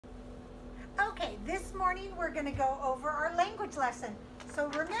Okay, this morning we're going to go over our language lesson. So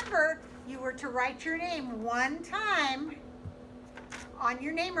remember, you were to write your name one time on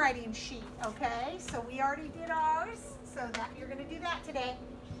your name writing sheet, okay? So we already did ours, so that you're going to do that today.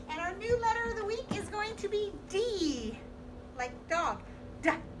 And our new letter of the week is going to be D, like dog.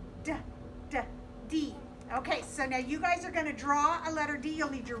 D, D, D, D. Okay, so now you guys are going to draw a letter D.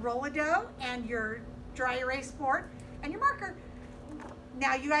 You'll need your Rolo-Do and your dry erase board and your marker.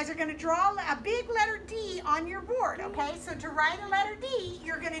 Now you guys are going to draw a big letter D on your board, okay? So to write a letter D,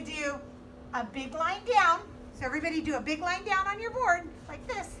 you're going to do a big line down. So everybody do a big line down on your board, like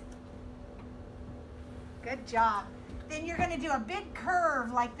this. Good job. Then you're going to do a big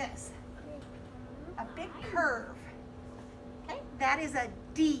curve like this. A big curve. Okay, that is a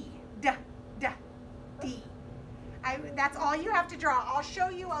D. D, D, D. That's all you have to draw. I'll show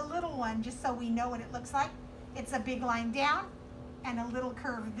you a little one just so we know what it looks like. It's a big line down and a little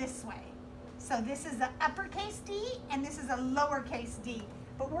curve this way. So this is the uppercase D and this is a lowercase d.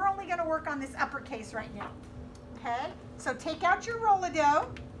 But we're only going to work on this uppercase right now. Okay? So take out your Rolo-Do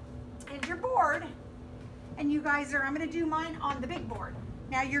and your board. And you guys I'm going to do mine on the big board.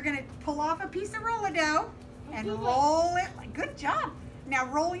 Now you're going to pull off a piece of Rolo-Do and roll it. Good job. Now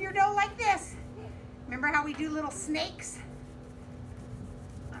roll your dough like this. Remember how we do little snakes?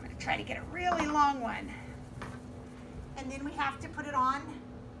 I'm going to try to get a really long one. And then we have to put it on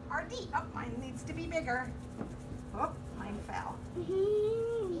our D. Oh, mine needs to be bigger. Oh, mine fell.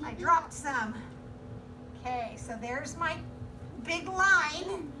 I dropped some. Okay, so there's my big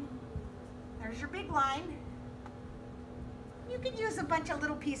line. There's your big line. You can use a bunch of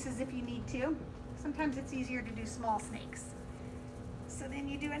little pieces if you need to. Sometimes it's easier to do small snakes. So then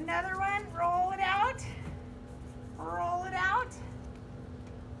you do another one, roll it out,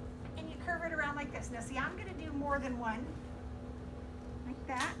 and you curve it around like this. Now see, I'm gonna do more than one, like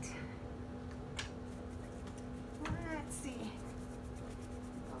that. Let's see,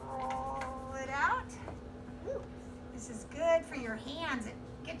 roll it out. This is good for your hands. It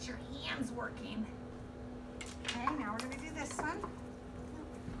gets your hands working. Okay, now we're gonna do this one.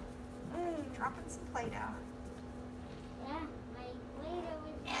 Dropping some Play-Doh. Yeah, my Play-Doh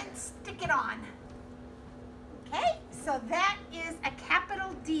is... And stick it on. Okay, so that is a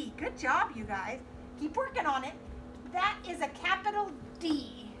capital D. Good job, you guys. Keep working on it. That is a capital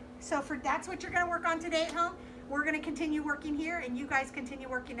D. So that's what you're going to work on today at home. We're going to continue working here, and you guys continue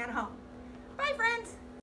working at home. Bye, friends.